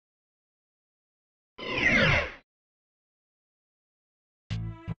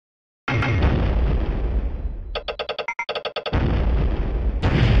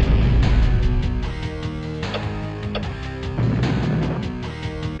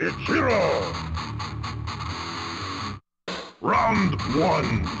Ichiro! Round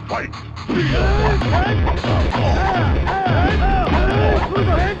one, fight!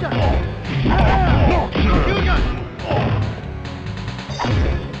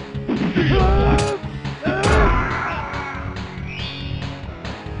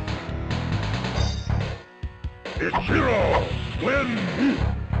 Ichiro, win!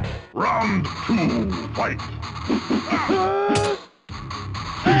 Round two, fight!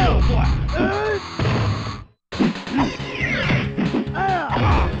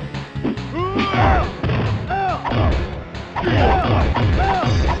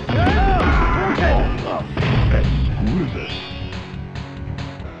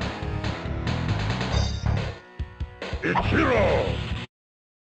 Ichiro!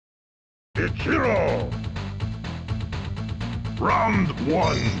 Ichiro! Round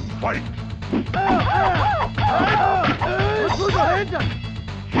one, fight!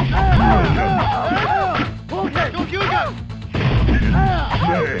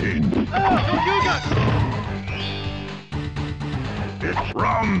 It's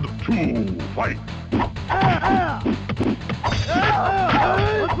round two, fight!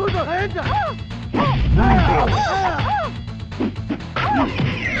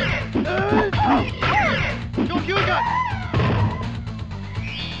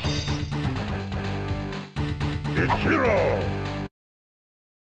 Ichiro!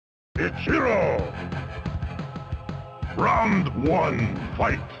 Ichiro! Round one,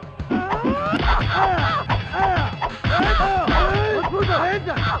 fight!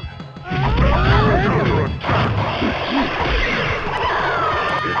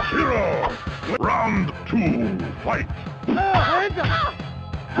 Ichiro! Round two, fight!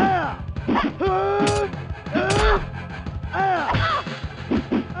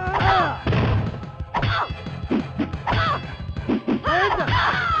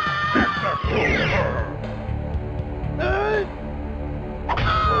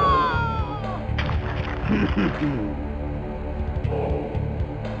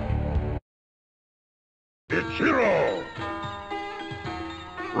 Ichiro!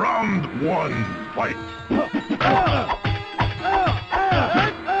 Round one, fight!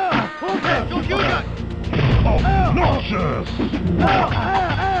 Obnoxious!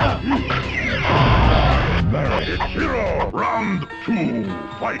 Ichiro! Round two,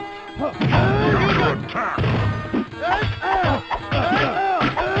 fight! Counterattack!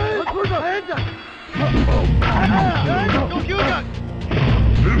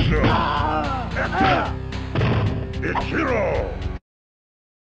 Vicious! Ichiro!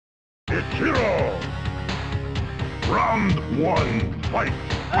 Ichiro! Round one, fight!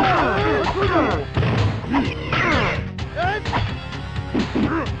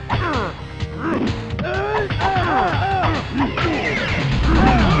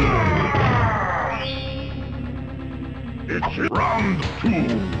 Ichiro! Round two,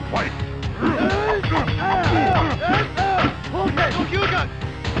 fight!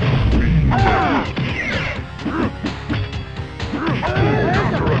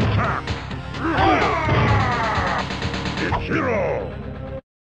 Counterattack! Ichiro!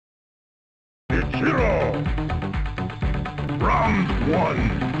 Ichiro! Round one,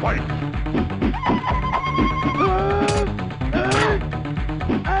 fight!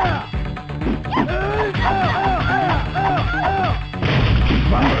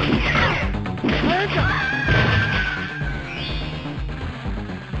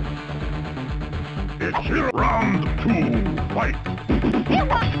 Ichiro! Round two, fight!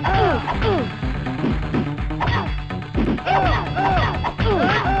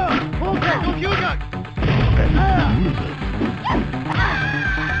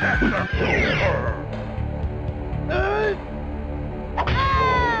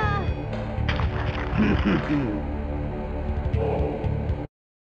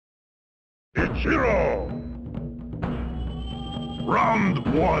 Ichiro! Round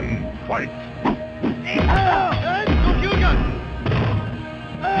one, fight!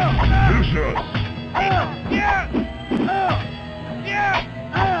 Vicious!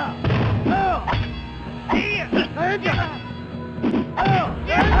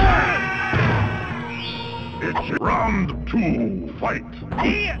 It's round two, fight!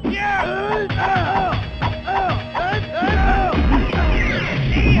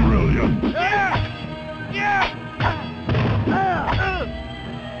 Brilliant!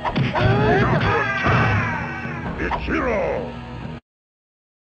 Ichiro!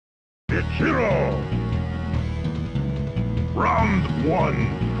 Ichiro! Round one,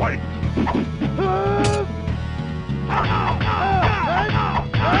 fight!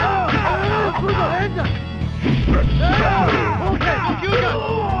 Let's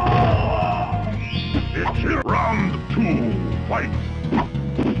settle!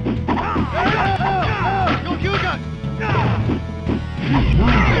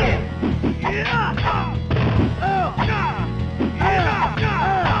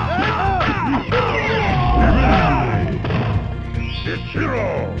 Ichiro!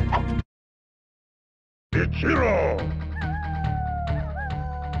 Ichiro!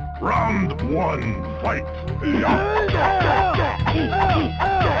 Round 1, fight!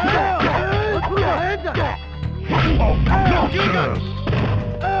 Obnoxious!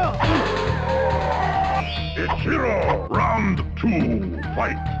 Ichiro! Round 2,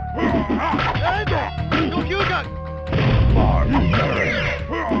 fight!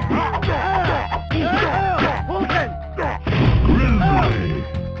 Grizzly!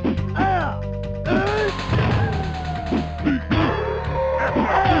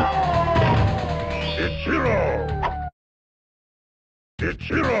 Ichiro!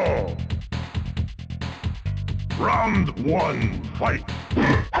 Ichiro! Round 1, fight!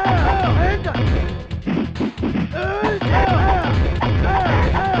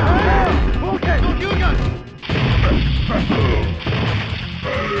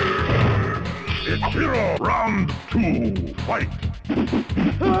 Ichiro! Round 2, fight!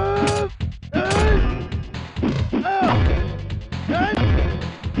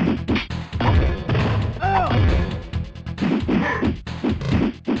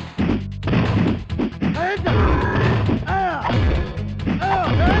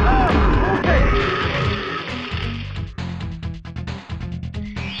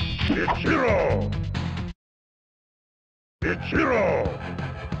 Ichiro! Ichiro!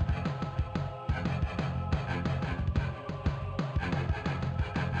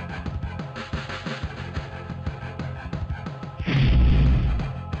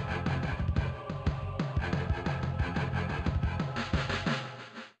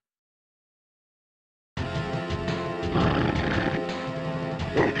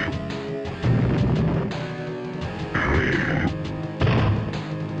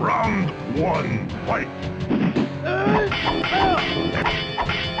 Round 1, fight!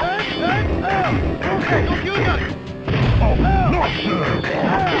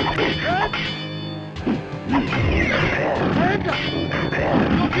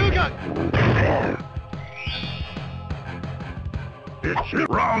 It's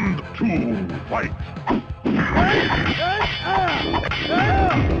round 2, fight!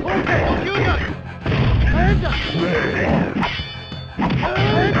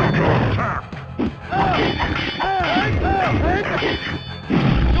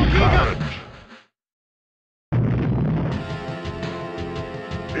 Attack!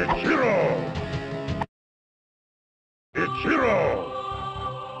 Ichiro! Ichiro!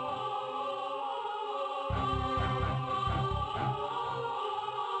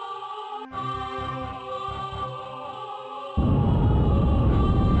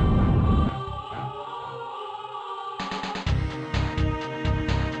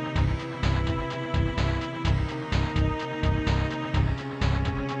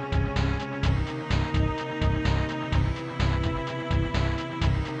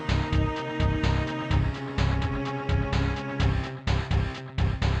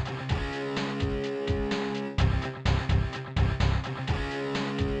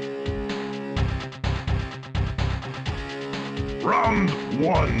 Round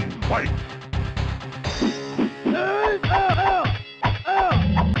 1, fight!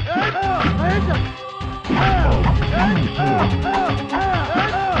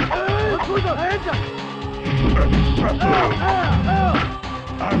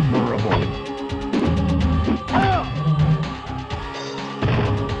 Admirable!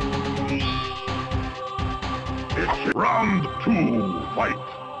 It's round 2, fight!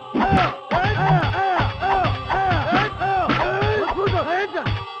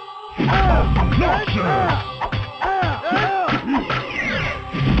 Obnoxious!